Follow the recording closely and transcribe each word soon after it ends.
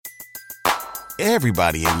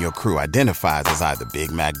Everybody in your crew identifies as either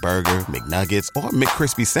Big Mac Burger, McNuggets, or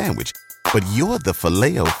McCrispy Sandwich. But you're the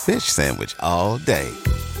Filet-O-Fish Sandwich all day.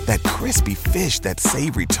 That crispy fish, that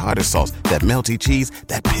savory tartar sauce, that melty cheese,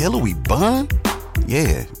 that pillowy bun.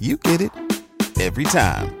 Yeah, you get it. Every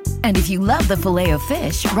time. And if you love the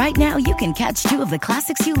Filet-O-Fish, right now you can catch two of the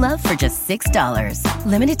classics you love for just $6.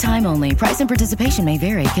 Limited time only. Price and participation may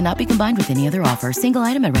vary. Cannot be combined with any other offer. Single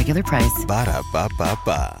item at regular price.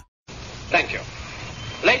 Ba-da-ba-ba-ba. Thank you.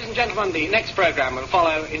 Ladies and gentlemen, the next program will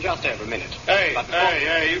follow in just over a minute. Hey,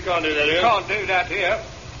 you can't do that here. Can't do that here.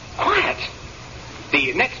 Quiet.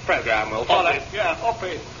 The next program will follow... Up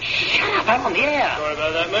it. Shut up, I'm on the air. Sorry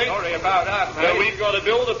about that, mate. Sorry about that, mate. So we've got to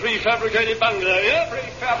build a prefabricated bungalow, yeah?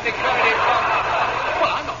 Prefabricated bungalow.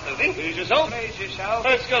 Well, I'm not moving. Please yourself. Please yourself.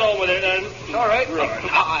 Let's get on with it, then. Sorry. Right.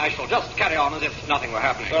 I shall just carry on as if nothing were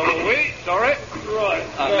happening. So will we? Sorry. Right.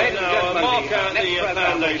 Ladies and gentlemen, mark out the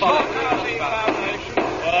foundation. Mark out the foundation.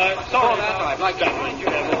 Right. Sorry that I'd like to find you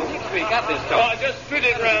next week at this time. Right, just split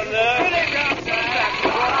it round there. Split it round there.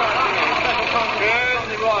 Special concrete on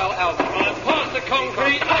the Royal Albert. Right, pass the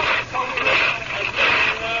concrete. Right.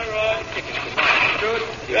 Good.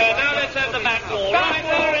 Now let's have the back wall. Right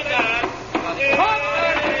there and down.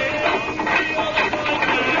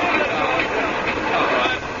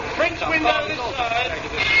 French window this side.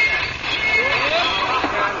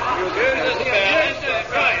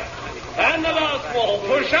 Right. And the last wall.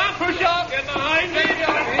 Push up. Get behind me.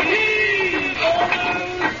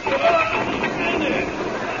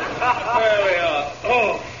 There we are.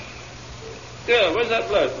 Oh. Yeah, where's that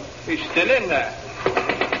bloke? He's still in there.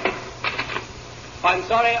 I'm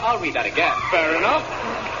sorry, I'll read that again. Fair enough.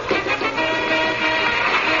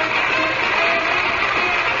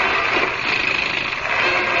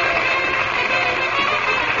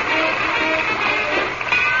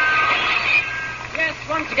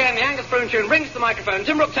 Once again, the Angus Broom tune brings to the microphone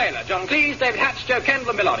Tim Brooke Taylor, John Cleese, David Hatch, Joe Kendall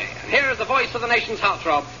and Bill Oddie. And here is the voice of the nation's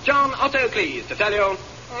heartthrob, John Otto Cleese, to tell you...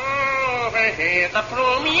 Over here, the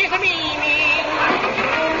broom is a meaning.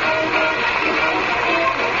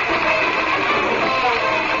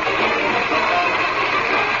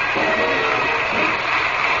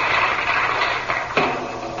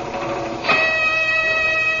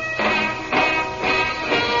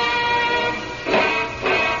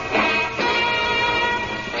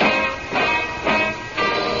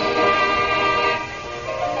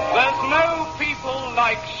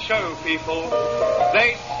 Show people.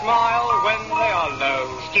 They smile when they are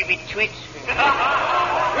low. Stupid twits. We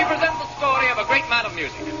present the story of a great man of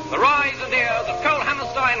music, the rise and years of Cole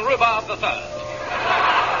Hammerstein Rhubarb III.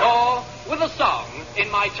 Or, with a song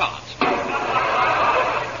in my chart.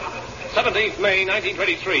 17th May,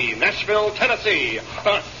 1923, Nashville, Tennessee.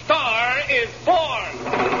 A star is born.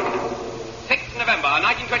 6th November,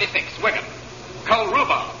 1926, Wigan. Cole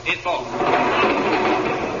Rhubarb is born.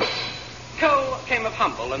 Cole came of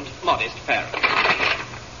humble and modest parents.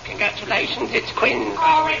 Congratulations, it's twins.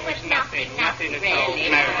 Oh, it was nothing really.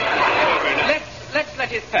 No. Let's let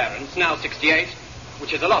his parents, now 68,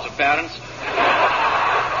 which is a lot of parents,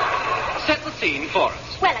 set the scene for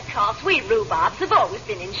us. Well, of course, we rhubarbs have always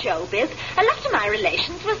been in showbiz. A lot of my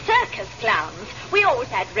relations were circus clowns. We always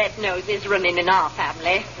had red noses running in our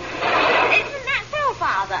family. Isn't that so,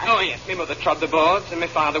 Father? Oh, yes, my mother trod the boards and my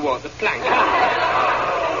father walked the plank.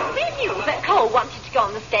 We knew that Cole wanted to go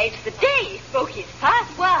on the stage the day he spoke his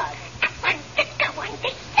first words. I want to go on the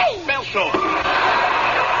stage. Well, sure.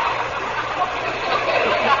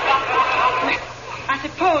 I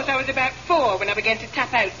suppose I was about 4 when I began to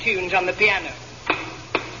tap out tunes on the piano.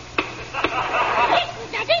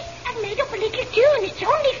 Listen, Daddy, I've made up a little tune. It's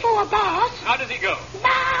only 4 bars. How does it go?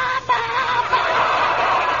 Ba, ba, ba.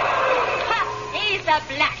 Ha, he's the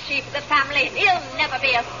black sheep of the family. He'll never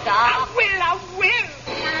be a star. I will.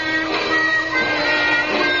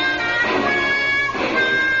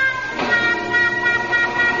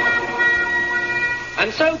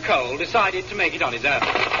 And so Cole decided to make it on his own.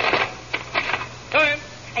 Come in.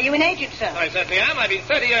 Are you an agent, sir? I certainly am. I've been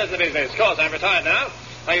 30 years in the business. Of course, I'm retired now.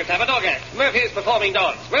 I used to have a dog act. Murphy's Performing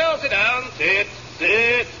Dogs. Well, sit down. Sit.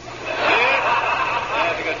 There's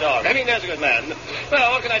a good dog. I mean, there's a good man.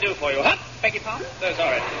 Well, what can I do for you? Hup! Beg your pardon? So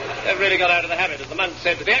sorry. I've really got out of the habit, as the monk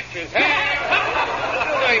said to the actress. Hey,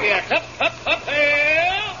 hup! Doing the act. Hup, hey!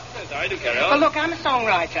 So sorry, do carry on. Well, look, I'm a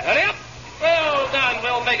songwriter. Hurry up! Well done.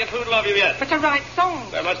 We'll make a poodle of you yet. But to write songs.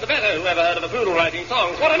 So much the better. Whoever heard of a poodle writing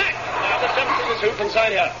songs? What an act! Now, just jump to the soup and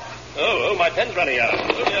sign here. Oh, my pen's running out.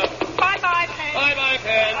 Bye-bye, pen. Bye-bye,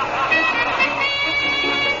 pen.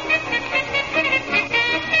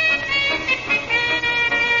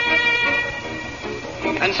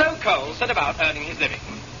 And so Cole set about earning his living.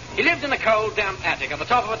 He lived in a cold, damp attic at the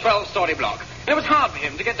top of a 12-story block. And it was hard for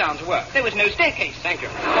him to get down to work. There was no staircase. Thank you.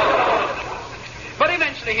 But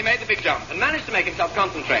eventually he made the big jump and managed to make himself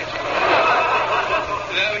concentrate.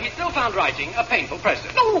 Though he still found writing a painful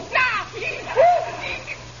process. Oh, now!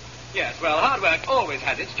 Yes, well, hard work always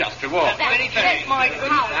has its just reward. Very true. My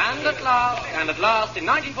goodness. And at last, in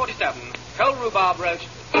 1947, Cole Rhubarb wrote...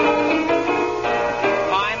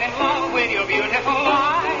 I'm in love with your beautiful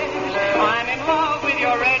eyes. I'm in love with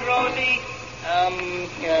your red rosy...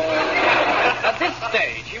 At this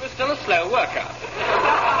stage, he was still a slow worker.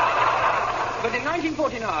 But in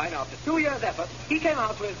 1949, after 2 years' effort, he came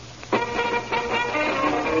out with... I'm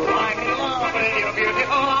in love with your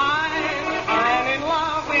beautiful eyes. I'm in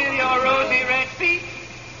love with your rosy red feet.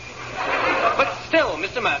 But still,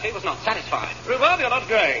 Mr. Murphy was not satisfied. Rhubarb, you're not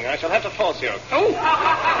going. I shall have to force you. Oh!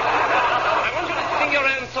 I want you to sing your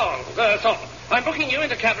own song. I'm booking you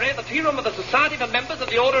into cabaret at the tea room of the Society for Members of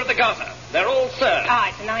the Order of the Garter. They're all served. Ah,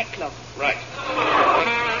 it's a nightclub. Right.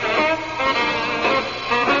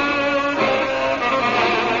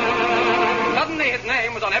 Suddenly his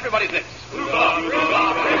name was on everybody's lips. Rhubarb,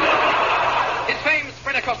 Rhubarb, Rhubarb. His fame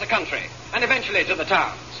spread across the country, and eventually to the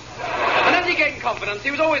towns. And as he gained confidence,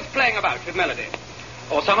 he was always playing about with Melody.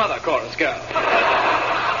 Or some other chorus girl.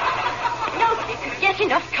 Nobody could get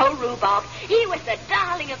enough Cole Rhubarb. He was the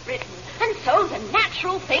darling of Britain. And so the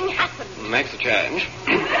natural thing happened. Makes a change.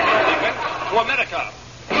 He went to America.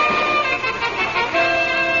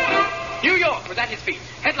 New York was at his feet.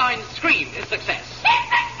 Headlines screamed his success.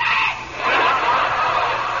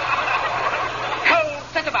 Cole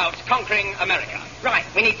set about conquering America. Right,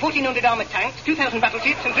 we need 1,400 armoured tanks, 2,000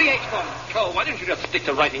 battleships, and 3 H-bombs. Cole, why don't you just stick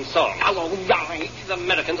to writing songs? Oh, all right. These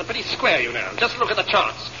Americans are pretty square, you know. Just look at the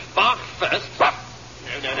charts. Bach first. No.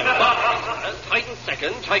 Bach first, Haydn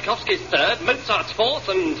second, Tchaikovsky's third, Mozart's fourth,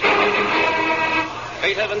 and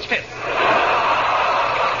Beethoven's fifth.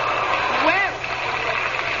 Well,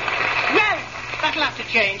 that'll have to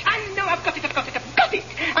change. I know, I've got it.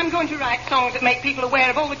 I'm going to write songs that make people aware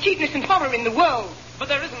of all the cheapness and horror in the world. But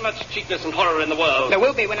there isn't much cheapness and horror in the world. There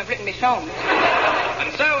will be when I've written my songs.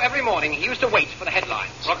 And so every morning he used to wait for the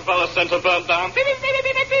headlines. Rockefeller Center burned down. Beep, beep, beep,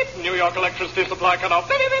 beep, beep, beep. New York electricity supply cut off.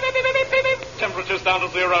 Beep, beep, beep, beep, beep, beep, beep. Temperatures down to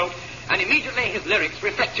 0. And immediately his lyrics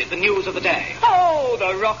reflected the news of the day. Oh,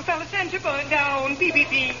 the Rockefeller Center burned down. Beep, beep,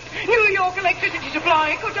 beep. New York electricity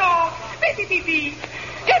supply cut off. Beep, beep, beep, beep.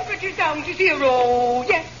 Temperatures down to 0.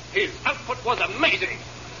 Yes. His output was amazing.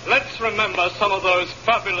 Let's remember some of those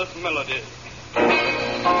fabulous melodies. There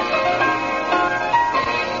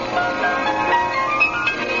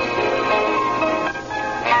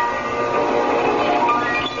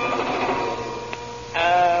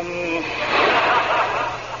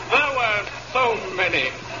were so many,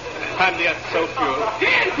 and yet so few.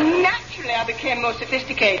 Naturally, I became more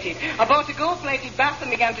sophisticated. I bought a gold-plated bath and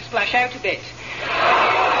began to splash out a bit.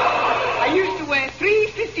 I used to wear 3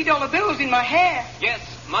 $50 bills in my hair. Yes,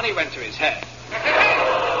 money went to his head.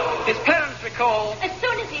 His parents recall... As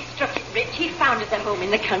soon as he struck it rich, he found us a home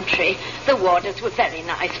in the country. The warders were very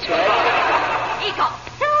nice to us. He got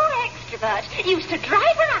so extrovert, he used to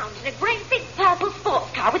drive around in a great big purple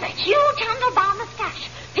sports car with a huge handlebar moustache.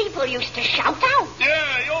 People used to shout out.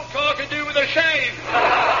 Yeah, your car could do with a shave.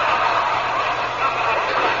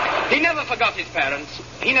 He never forgot his parents.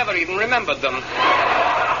 He never even remembered them.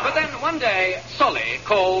 But then one day, Solly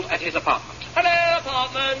called at his apartment. Hello,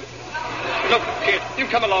 apartment. Look, kid, you've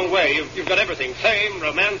come a long way. You've got everything. Fame,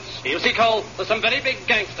 romance. You see, Cole, there's some very big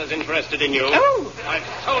gangsters interested in you. Oh. I've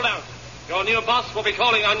sold out. Your new boss will be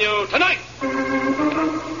calling on you tonight.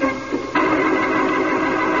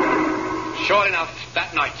 Sure enough,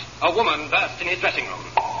 that night, a woman burst in his dressing room.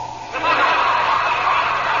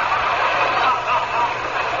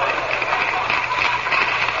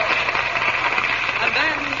 And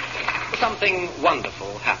then something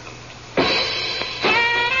wonderful happened.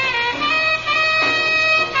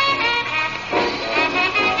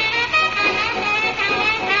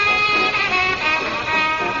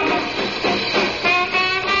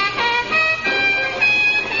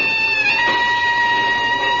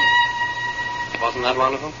 Wasn't that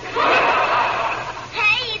wonderful?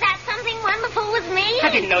 Hey, that something wonderful was me. I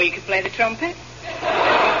didn't know you could play the trumpet.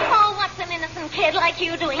 Oh, what's an innocent kid like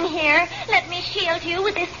you doing here? Let me shield you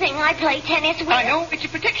with this thing I play tennis with. I know, it's a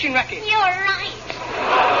protection racket. You're right.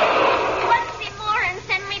 Bugsy Moran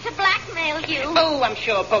sent me to blackmail you. Oh, I'm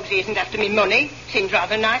sure Bugsy isn't after me money. Seems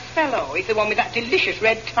rather a nice fellow. He's the one with that delicious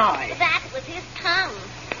red tie. That was his tongue.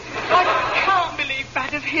 I can't believe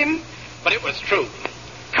that of him. But it was true.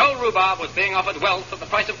 Cole Rhubarb was being offered wealth at the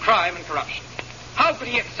price of crime and corruption. How could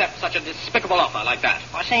he accept such a despicable offer like that?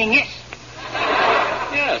 By saying yes.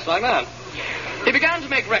 Yes, like that. He began to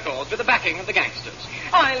make records with the backing of the gangsters.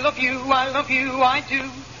 I love you, I do.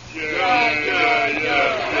 And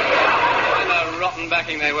a rotten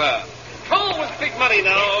backing they were. Coal was big money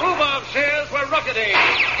now. Rhubarb shares were rocketing.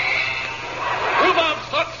 Rhubarb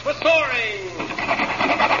stocks were soaring.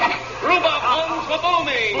 Rhubarb bonds were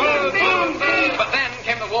booming. But then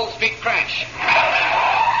came the Wall Street crash.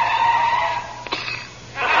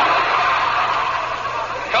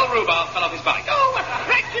 Cole Rhubarb fell off his bike. Oh, what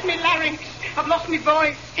fractured me larynx. I've lost my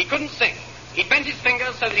voice. He couldn't sing. He bent his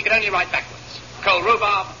fingers so that he could only write backwards. Cole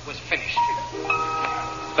Rhubarb was finished.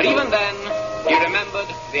 But even then, he remembered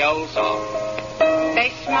the old song.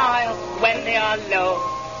 They smile when they are low.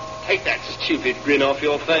 Take that stupid grin off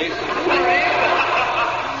your face.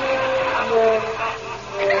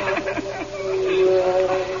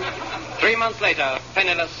 3 months later,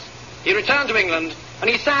 penniless, he returned to England, and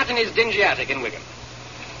he sat in his dingy attic in Wigan.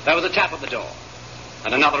 There was a tap at the door,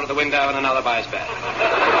 and another at the window, and another by his bed.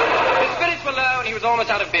 His spirits were low, and he was almost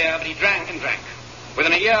out of beer, but he drank and drank.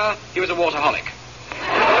 Within a year, he was a waterholic.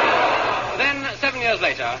 Then, 7 years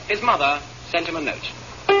later, his mother sent him a note.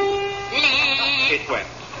 It went.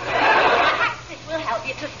 Perhaps this will help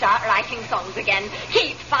you to start writing songs again.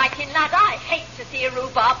 Keep fighting, lad. I hate to see a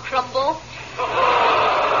rhubarb crumble.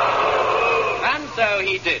 And so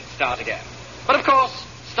he did start again. But of course,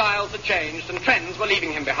 styles had changed and trends were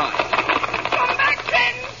leaving him behind. Come back,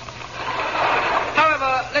 friends.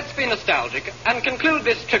 However, let's be nostalgic and conclude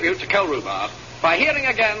this tribute to Cole Rhubarb by hearing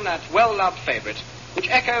again that well-loved favourite, which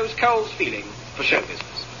echoes Cole's feeling for show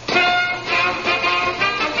business.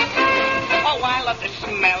 Oh, I love the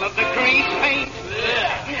smell of the grease paint.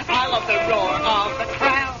 I love the roar of the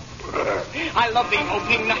crowd. I love the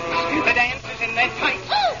opening nights, the dancers in their tights.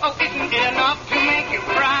 Oh, isn't it enough to make you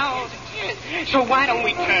proud? So why don't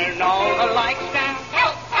we turn all the lights down?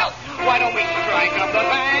 Why don't we strike up the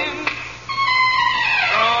band?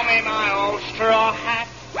 Throw me my old straw hat.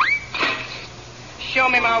 Show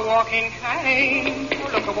me my walking cane. Oh,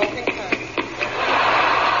 look, a walking cane.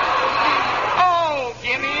 Oh,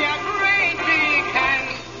 give me a great big hand.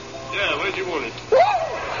 Yeah, where'd you want it?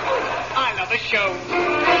 I love a show.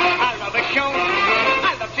 I love a show.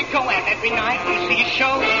 I love to go out every night and see a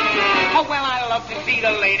show. Oh, well, I love to see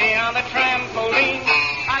the lady on the trampoline.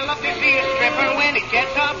 I love to see a stripper when it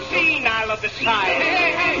gets obscene. I love the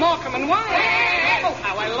side. Morecambe and Wise. Oh,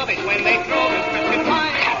 how I love it when they throw the crescent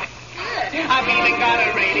pie. I've even got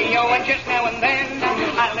a radio, and just now and then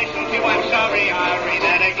I listen to I'm Sorry, I'll read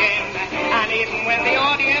that again. And even when the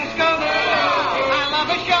audience goes, I love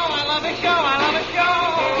a show, I love a show, I love a show.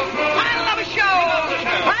 I love a show.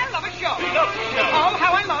 I love a show. Oh,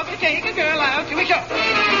 how I love to take a girl out to a show.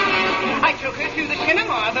 I took her to the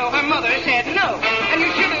cinema, though her mother said no. And you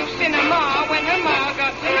should have cinema when her ma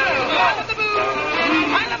got to know. I love the booze.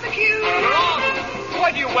 I love the queue.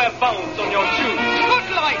 Why do you wear bones on your shoes?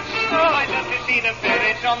 Footlights. Oh, I love to see the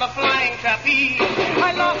ferrets on the flying trapeze.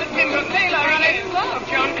 I love the Timber Tailor and I love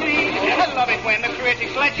John Cleese. I love it when the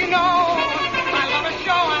critics let you know. I love a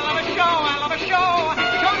show, I love a show, I love a show.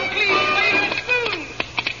 John Cleese, play the spoons.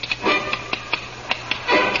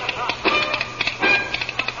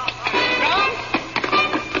 John?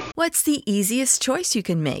 What's the easiest choice you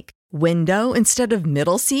can make? Window instead of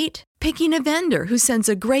middle seat? Picking a vendor who sends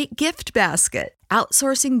a great gift basket?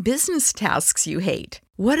 Outsourcing business tasks you hate?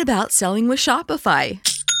 What about selling with Shopify?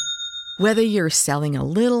 Whether you're selling a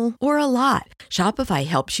little or a lot, Shopify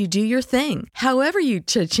helps you do your thing, however you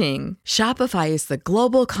cha-ching. Shopify is the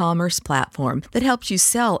global commerce platform that helps you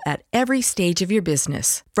sell at every stage of your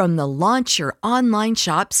business. From the launch your online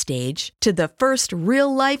shop stage to the first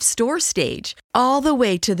real-life store stage, all the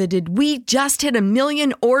way to the did we just hit 1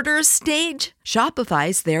 million orders stage.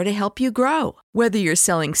 Shopify's there to help you grow. Whether you're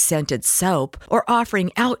selling scented soap or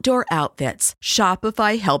offering outdoor outfits,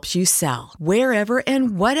 Shopify helps you sell. Wherever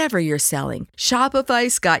and whatever you're selling,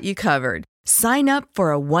 Shopify's got you covered. Sign up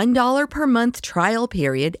for a $1 per month trial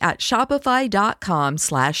period at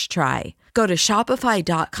shopify.com/try. Go to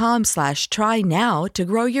shopify.com/try now to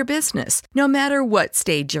grow your business, no matter what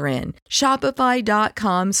stage you're in.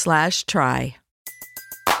 Shopify.com/try.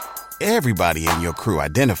 Everybody in your crew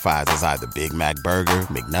identifies as either Big Mac Burger,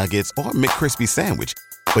 McNuggets, or McCrispy Sandwich.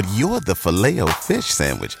 But you're the Filet-O-Fish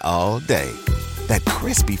Sandwich all day. That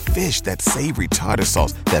crispy fish, that savory tartar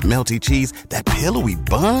sauce, that melty cheese, that pillowy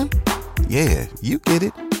bun. Yeah, you get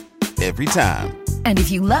it. Every time. And if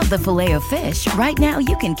you love the Filet-O-Fish, right now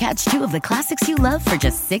you can catch 2 of the classics you love for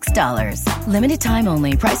just $6. Limited time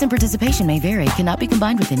only. Price and participation may vary. Cannot be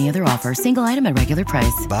combined with any other offer. Single item at regular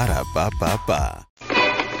price. Ba-da-ba-ba-ba.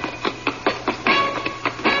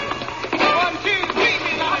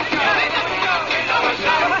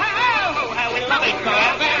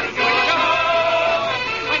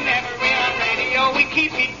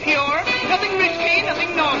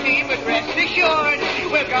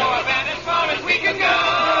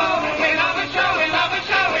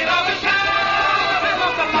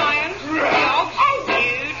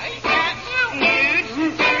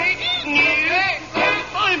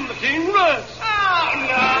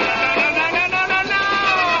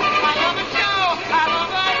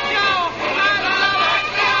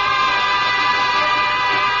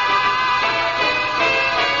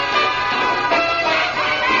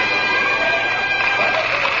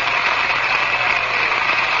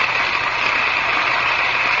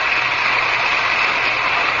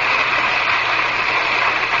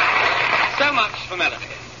 melody.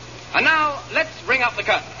 And now, let's ring up the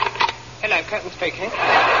curtain. Hello, curtain speaking.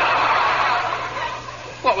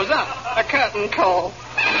 What was that? A curtain call.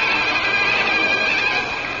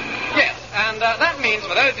 Yes, and that means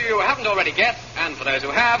for those of you who haven't already guessed, and for those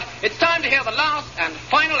who have, it's time to hear the last and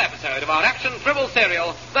final episode of our action thriller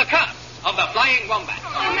serial, The Curse of the Flying Wombat.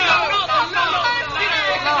 Oh, no.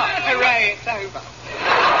 Hooray, it's over.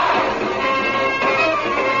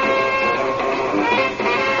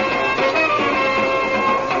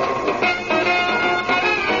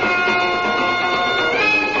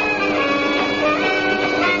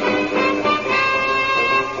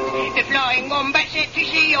 The Flying Wombat set to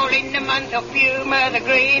sea all in the month of humour. The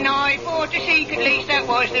green-eyed for to seek, at least that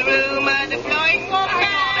was the rumour. The Flying Wombat...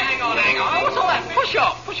 Hang on. What's all that? Push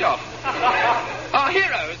off. Our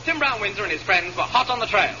heroes, Tim Brown-Windsor and his friends, were hot on the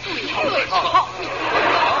trail. On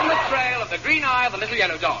the trail of the green eye of the little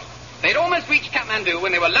yellow dog. They'd almost reached Kathmandu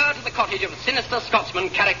when they were lured to the cottage of the sinister Scotsman,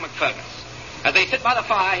 Carrick McFergus. As they sit by the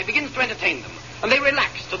fire, he begins to entertain them, and they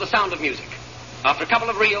relax to the sound of music. After a couple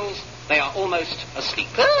of reels, they are almost asleep.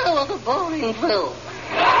 Oh, what a boring film.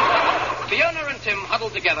 Fiona and Tim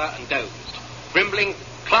huddled together and dozed. Grimbling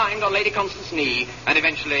climbed on Lady Constance's knee and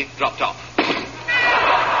eventually dropped off.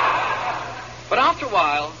 But after a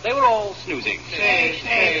while, they were all snoozing.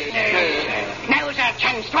 Now's our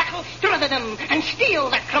chance to ackle strother them and steal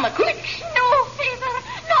the crummaculix. No, Father,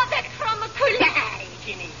 not the crummaculix. Nay,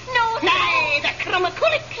 Ginny. No, Nay, the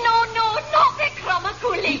crummaculix. No, not the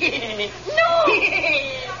crummaculix. No.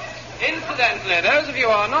 Incidentally, those of you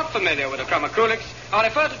who are not familiar with the crummaculix, I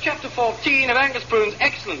refer to Chapter 14 of Angus Prune's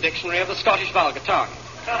excellent dictionary of the Scottish vulgar tongue.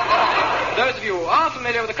 Those of you who are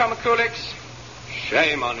familiar with the crummaculix,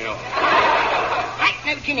 shame on you. Right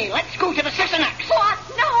now, Ginny, let's go to the Sassenachs. What?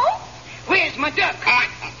 No? Where's my duck? Ah,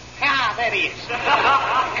 there he is.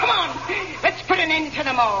 Come on, let's put an end to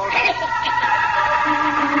them all. In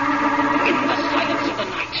the silence of the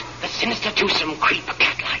night, the sinister twosome creep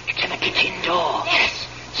cat-like to the kitchen door. Yes.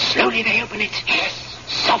 Slowly they open it. Yes.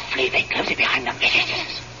 Softly they close it behind them.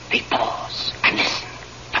 Yes. They pause and listen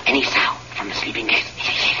for any sound from the sleeping guests.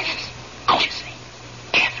 Yes. Cautiously,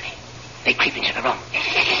 carefully, they creep into the room.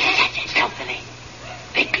 Stealthily,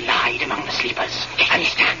 they glide among the sleepers and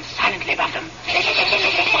stand silently above them.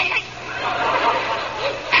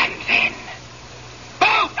 And then...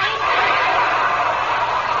 boom!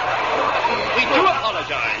 We do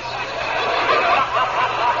apologize.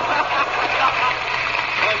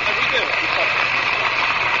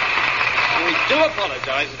 We do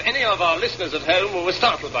apologize if any of our listeners at home were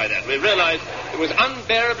startled by that. We realized it was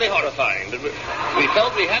unbearably horrifying, but we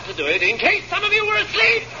felt we had to do it in case some of you were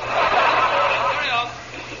asleep. Carry on.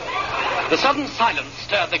 The sudden silence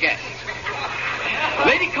stirred the guests.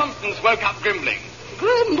 Lady Constance woke up grimbling.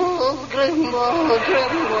 Grimble.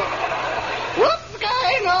 What's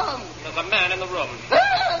going on? There's a man in the room.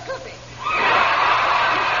 Oh, could be.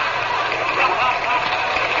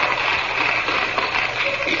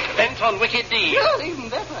 He's bent on wicked deeds. You're even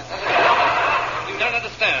better. You don't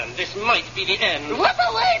understand. This might be the end. What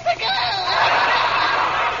a way to go!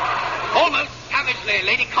 Almost savagely,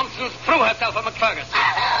 Lady Constance threw herself at McFergus.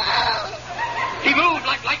 He moved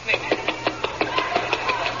like lightning.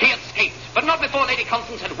 He escaped, but not before Lady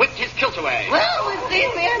Constance had whipped his kilt away. Well, we've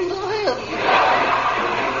seen the end of him.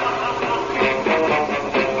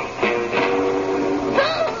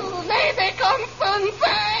 Oh, Lady Constance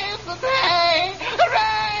saves the day.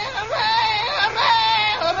 Hooray, hooray,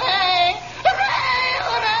 hooray, hooray. Hooray,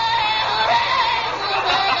 hooray, hooray,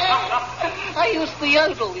 hooray. I used to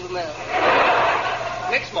yodel, you know.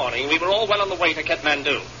 Next morning, we were all well on the way to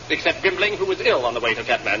Kathmandu, except Grimbling, who was ill on the way to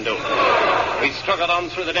Kathmandu. We struggled on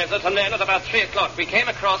through the desert, and then at about 3 o'clock, we came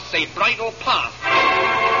across a bridle path.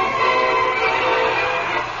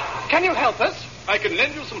 Can you help us? I can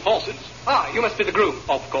lend you some horses. Ah, you must be the groom.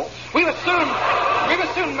 Of course. We were soon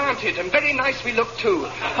mounted, and very nice we looked too.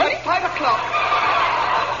 At 5 o'clock.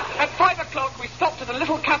 At 5 o'clock, we stopped at a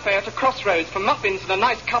little cafe at a crossroads for muffins and a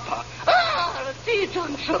nice cuppa. Ah, a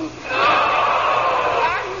T-junction.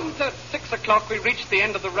 And at 6 o'clock, we reached the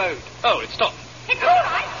end of the road. Oh, it stopped. It's all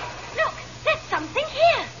right. Look, there's something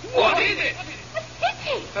here. What is it? The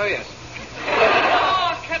city. Oh, yes.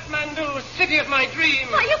 Ah, Kathmandu, city of my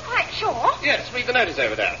dreams. Are you quite sure? Yes, read the notice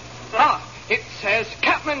over there. Ah, it says,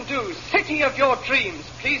 Kathmandu, city of your dreams.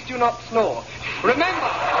 Please do not snore. Remember,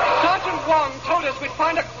 Sergeant Wan told us we'd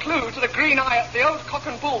find a clue to the green eye at the old Cock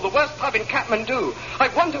and Bull, the worst pub in Kathmandu. I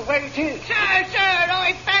wonder where it is. Sir,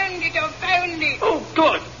 I found it. Oh,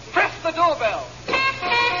 good. Press the doorbell.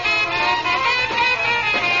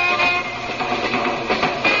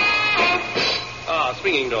 Ah,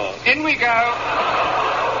 swinging doors. In we go.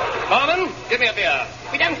 Barman, give me a beer.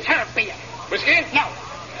 We don't serve beer. Whiskey? No.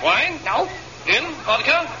 Wine? No. Gin?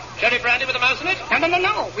 Vodka? Cherry brandy with a mouse in it?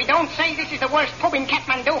 No. We don't say this is the worst pub in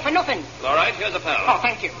Kathmandu for nothing. All right, here's a pound. Oh,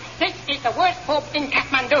 thank you. This is the worst pub in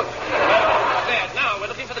Kathmandu. There, now we're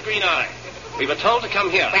looking for the Green Eye. We were told to come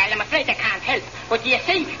here. Well, I'm afraid I can't help. But do you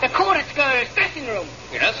see the chorus girl's dressing room?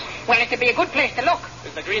 Yes? Well, it'd be a good place to look.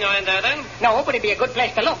 Is the Green Eye in there, then? No, but it'd be a good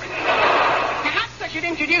place to look. Perhaps I should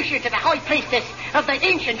introduce you to the High Priestess of the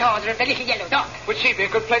Ancient Order of the Little Yellow Dog. Would she be a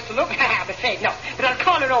good place to look? I'm afraid not. But I'll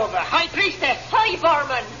call her over. High Priestess. Hi,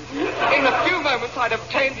 Barman. In a few moments, I'd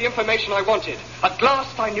obtained the information I wanted. At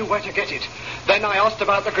last, I knew where to get it. Then I asked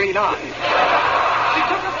about the Green Eye. She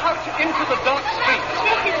took us out into the dark streets.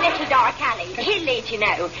 This is Little Dark Alley. He'll lead you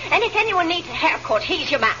now. And if anyone needs a haircut, he's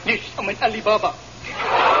your man. Yes, I'm an Alibaba.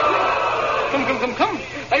 Come.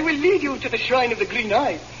 I will lead you to the shrine of the Green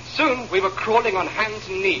Eye. Soon, we were crawling on hands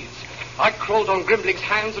and knees. I crawled on Grimbling's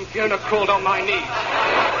hands and Fiona crawled on my knees.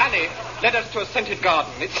 Annie led us to a scented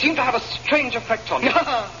garden. It seemed to have a strange effect on me.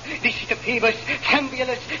 This is the famous,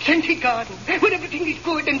 fabulous, scented garden, where everything is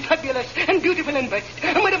good and fabulous and beautiful and best,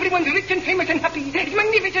 and where everyone's rich and famous and happy. It's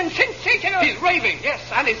magnificent, sensational. He's raving. Yes,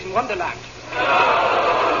 Annie's in Wonderland.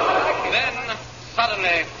 Then,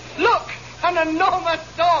 suddenly... Look! An enormous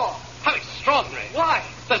door! How extraordinary. Why?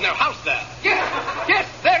 There's no house there. Yes,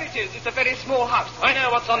 there it is. It's a very small house. I know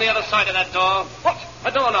what's on the other side of that door. What? A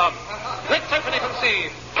doorknob. Let's open it and see.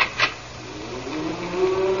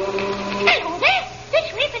 Hello there. This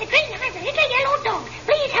way for the Green Eye, the Little Yellow Dog.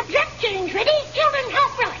 Please have drop change ready. Children,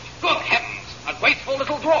 half right. Good heavens. A wasteful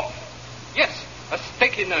little dwarf. Yes, a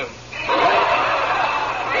stately gnome.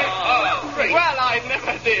 Great. Well, I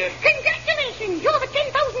never did. Congratulations. You're the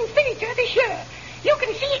 10,000th villager this year. You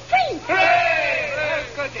can see it free. Hooray!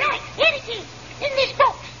 Good. Right, here it is. In this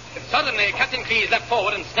box. Suddenly, Captain Cleese leapt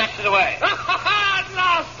forward and snatched it away. At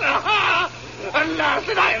last! At last,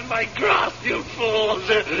 and I have my grasp, you fools!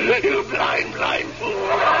 You blind fools!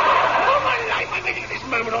 All my life I'm waiting this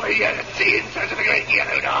moment over here at sea in search of the great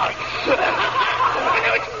yellow dog. I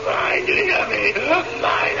know it's mine, do you hear me?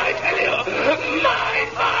 Mine, I tell you.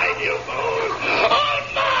 Mine, you fools! All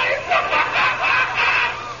mine!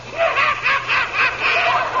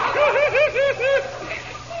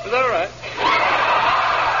 Is that all right?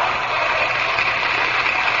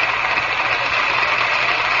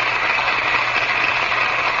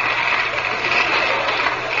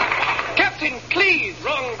 Captain Cleese!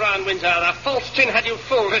 Wrong, Brown Winter. A false chin had you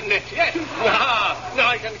fooled, didn't it? Yes. Now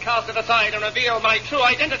I can cast it aside and reveal my true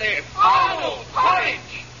identity. Oh,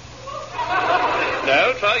 porridge!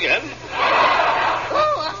 No, try again.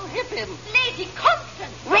 Oh, I'll hit him. Lady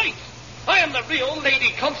Constance. Right! I am the real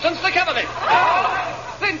Lady Constance the Cavalier.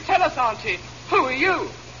 Then tell us, Auntie, who are you?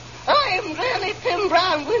 I am really Tim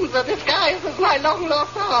Brown Windsor, disguised as my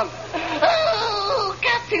long-lost aunt. Oh,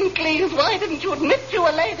 Captain Cleese, why didn't you admit you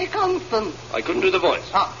were Lady Constance? I couldn't do the voice.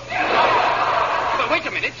 But wait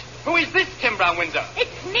a minute. Who is this Tim Brown Windsor?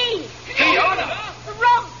 It's me. Fiona!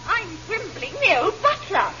 Wrong. I'm Grimbling, the old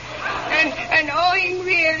butler. And I'm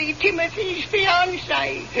really Timothy's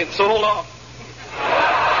fiancé. It's all off.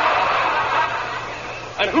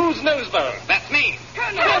 And who's Nosebone? That's me.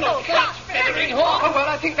 Colonel Clutch Oh, well,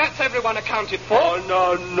 I think that's everyone accounted for. Oh,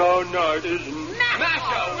 no, it isn't.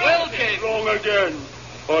 Masher Wilkins! Wrong again.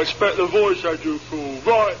 I expect the voice had you fool.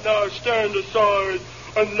 Right, now stand aside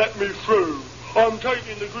and let me through. I'm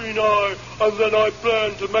taking the Green Eye, and then I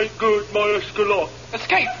plan to make good my escalope.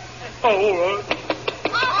 Escape! Oh, all right.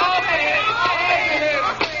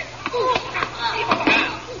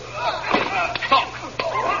 Sock.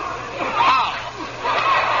 Pow.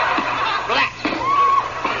 Flat.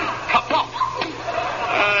 Kaplop.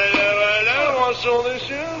 Hello, what's all this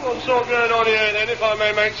here? What's all going on here, then, if I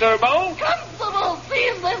may make so bold? Constable,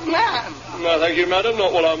 seize this man. No, thank you, madam,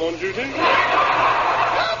 not while I'm on duty.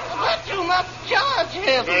 But you must charge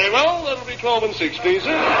him. Very well, that'll be 12 and 6, please,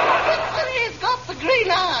 sir. But he's got the Green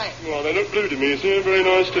Eye. Well, they look blue to me, sir. Very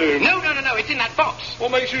nice, too. No, it's in that box.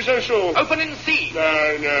 What makes you so sure? Open and see. No.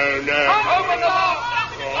 Open the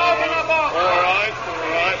box! Open the box! All right.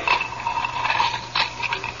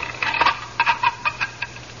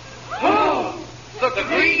 The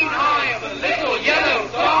Green Eye of the Little Yellow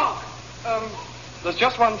Dog! There's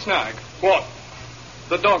just one snag. What?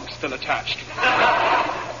 The dog's still attached.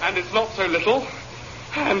 And it's not so little.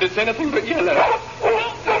 And it's anything but yellow.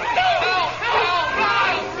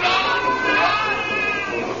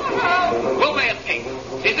 Will they escape?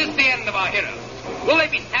 Is this the end of our heroes? Will they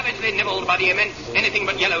be savagely nibbled by the immense anything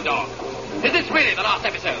but yellow dog? Is this really the last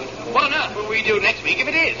episode? What on earth will we do next week if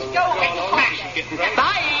it is? Go on, Smash!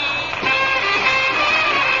 Bye!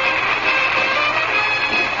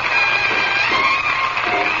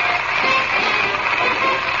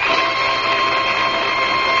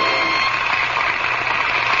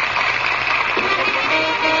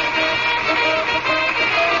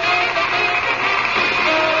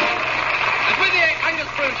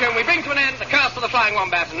 we bring to an end the Curse of the Flying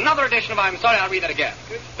Wombat and another edition of I'm Sorry, I'll Read That Again.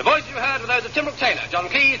 The voices you heard were those of Tim Brooke Taylor, John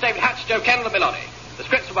Cleese, David Hatch, Joe Kendall, and Bill Oddie. The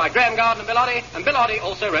scripts were by Graham Garden and Bill Oddie, and Bill Oddie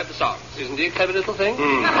also wrote the songs. Isn't he a clever little thing?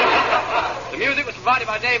 The music was provided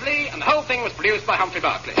by Dave Lee, and the whole thing was produced by Humphrey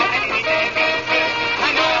Barclay.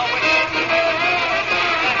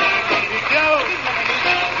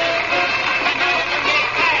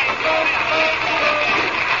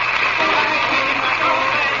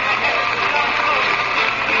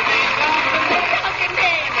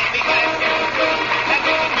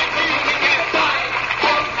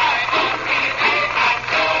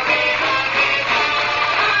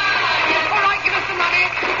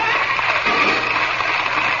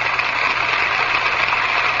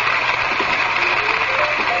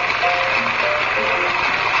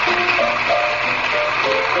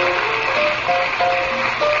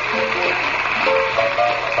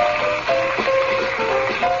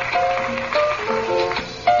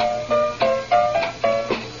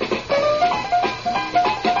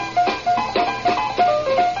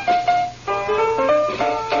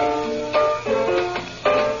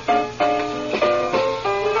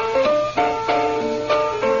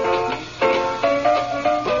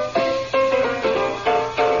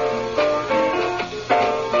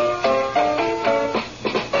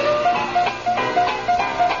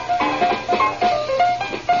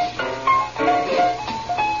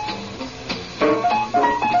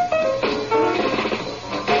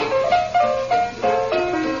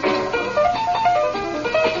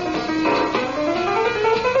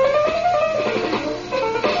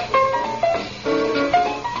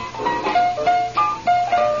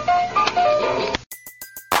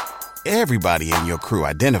 Everybody in your crew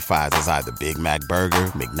identifies as either Big Mac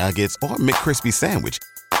Burger, McNuggets, or McCrispy Sandwich.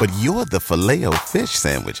 But you're the Filet-O-Fish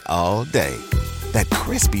Sandwich all day. That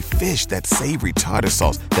crispy fish, that savory tartar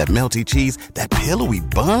sauce, that melty cheese, that pillowy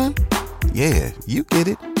bun. Yeah, you get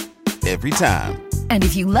it. Every time. And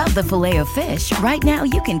if you love the Filet-O-Fish, right now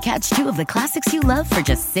you can catch two of the classics you love for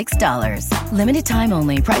just $6. Limited time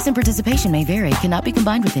only. Price and participation may vary. Cannot be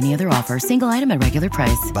combined with any other offer. Single item at regular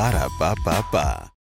price. Ba-da-ba-ba-ba.